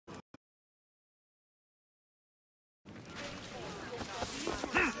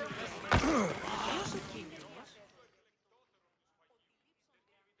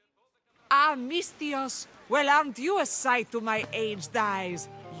Mistios. Well, aren't you a sight to my aged eyes?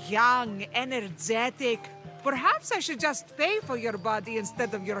 Young, energetic. Perhaps I should just pay for your body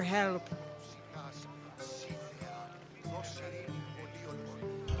instead of your help.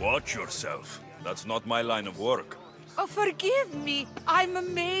 Watch yourself. That's not my line of work. Oh, forgive me. I'm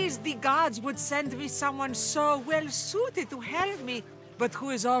amazed the gods would send me someone so well-suited to help me, but who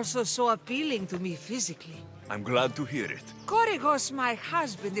is also so appealing to me physically. I'm glad to hear it. Korygos, my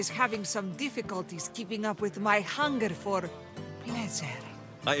husband, is having some difficulties keeping up with my hunger for pleasure.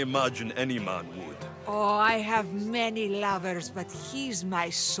 I imagine any man would. Oh, I have many lovers, but he's my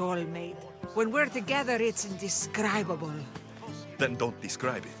soulmate. When we're together, it's indescribable. Then don't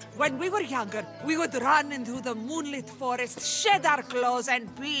describe it. When we were younger, we would run into the moonlit forest, shed our clothes,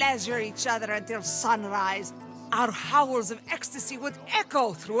 and pleasure each other until sunrise. Our howls of ecstasy would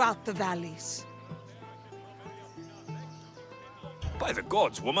echo throughout the valleys. By the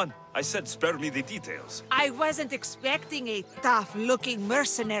gods, woman. I said spare me the details. I wasn't expecting a tough-looking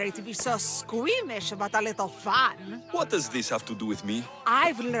mercenary to be so squeamish about a little fun. What does this have to do with me?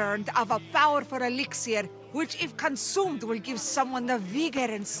 I've learned of a powerful elixir, which if consumed will give someone the vigor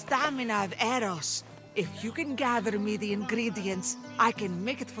and stamina of Eros. If you can gather me the ingredients, I can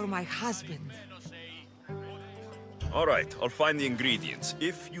make it for my husband. All right, I'll find the ingredients,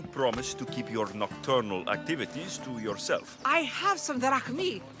 if you promise to keep your nocturnal activities to yourself. I have some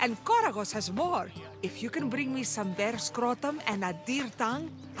drachmi, and Korygos has more. If you can bring me some bear scrotum and a deer tongue,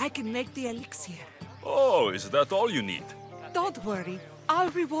 I can make the elixir. Oh, is that all you need? Don't worry,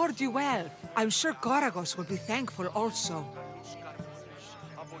 I'll reward you well. I'm sure Korygos will be thankful also.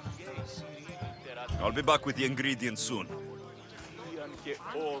 I'll be back with the ingredients soon. Και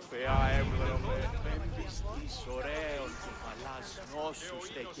ο Θεά έμβρωμε, εμπιστής ωραίων και παλάς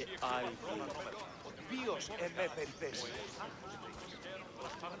νόσουστε και άλθι. Ποιος εμέ περιπέσει.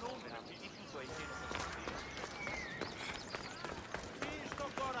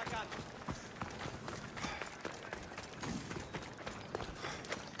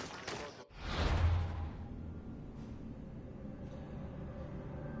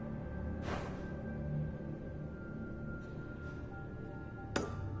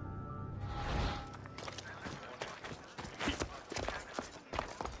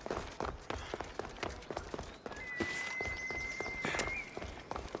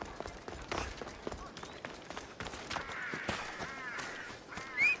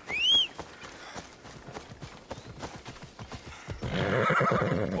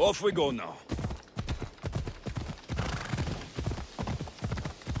 Off we go now.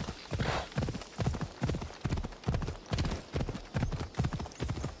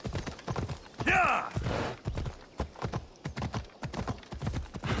 Yeah!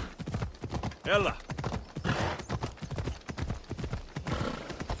 Ella.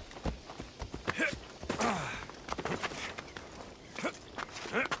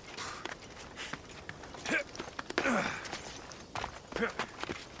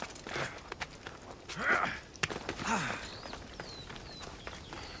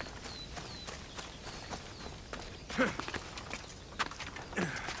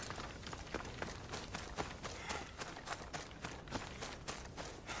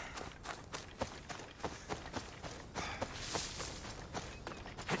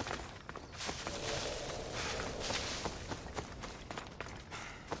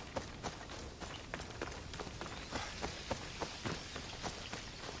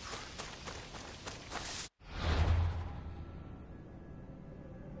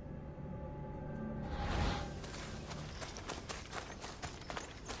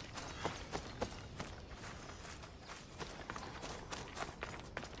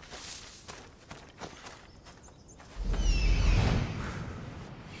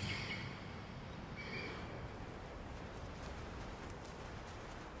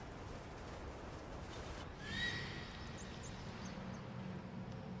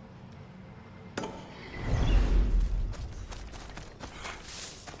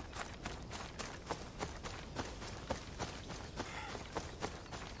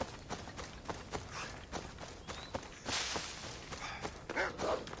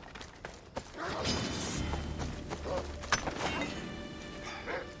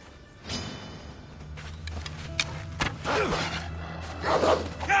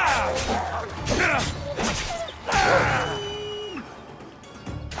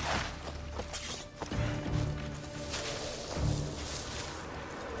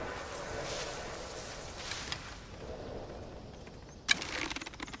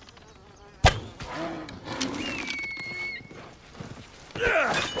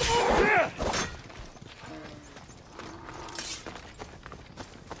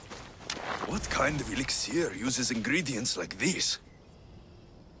 kind of elixir uses ingredients like these?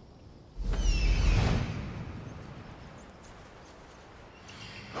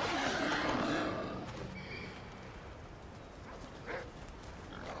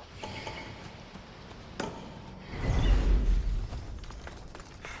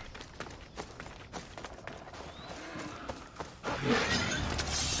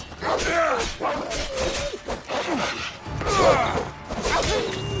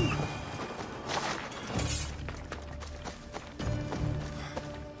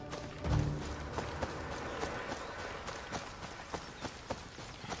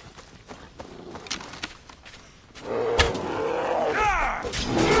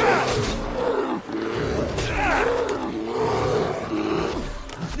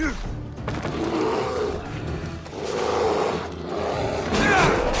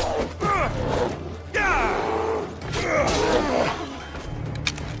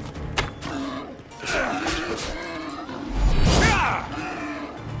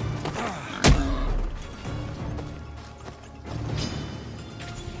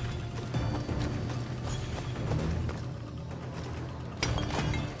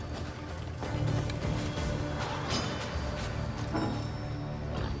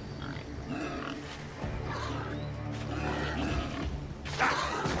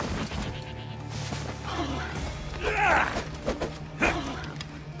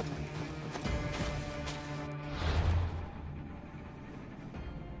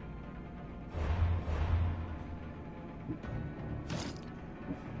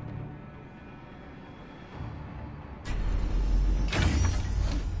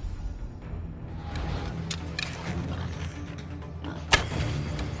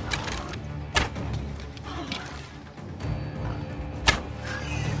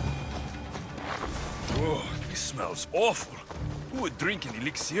 Oh, this smells awful. Who would drink an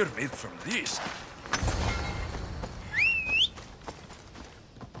elixir made from this?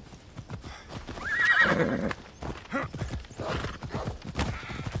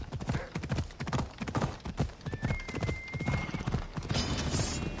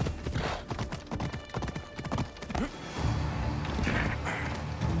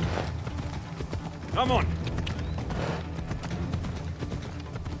 Come on.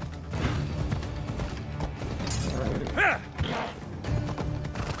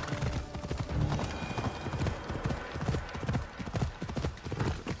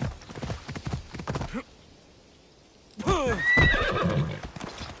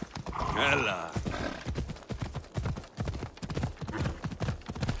 Ella.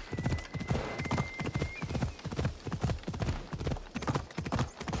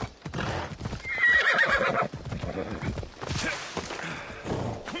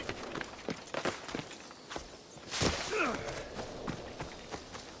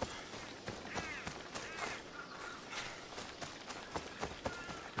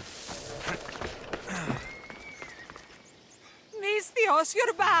 Misthios,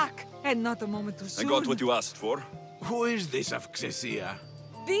 you're back! And not a moment too soon. I got what you asked for. Who is this of Xesia?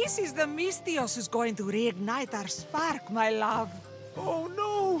 This is the Misthios who's going to reignite our spark, my love. Oh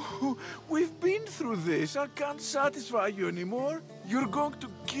no! We've been through this. I can't satisfy you anymore. You're going to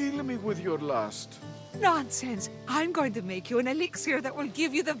kill me with your lust. Nonsense. I'm going to make you an elixir that will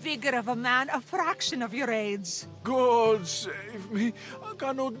give you the vigor of a man a fraction of your age. God save me. I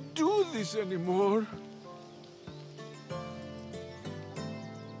cannot do this anymore.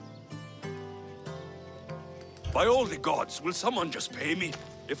 By all the gods, will someone just pay me?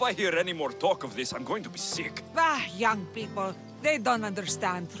 If I hear any more talk of this, I'm going to be sick. Ah, young people. They don't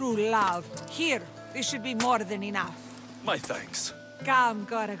understand true love. Here, this should be more than enough. My thanks. Come,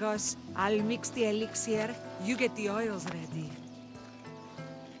 Gorgos. I'll mix the elixir. You get the oils ready.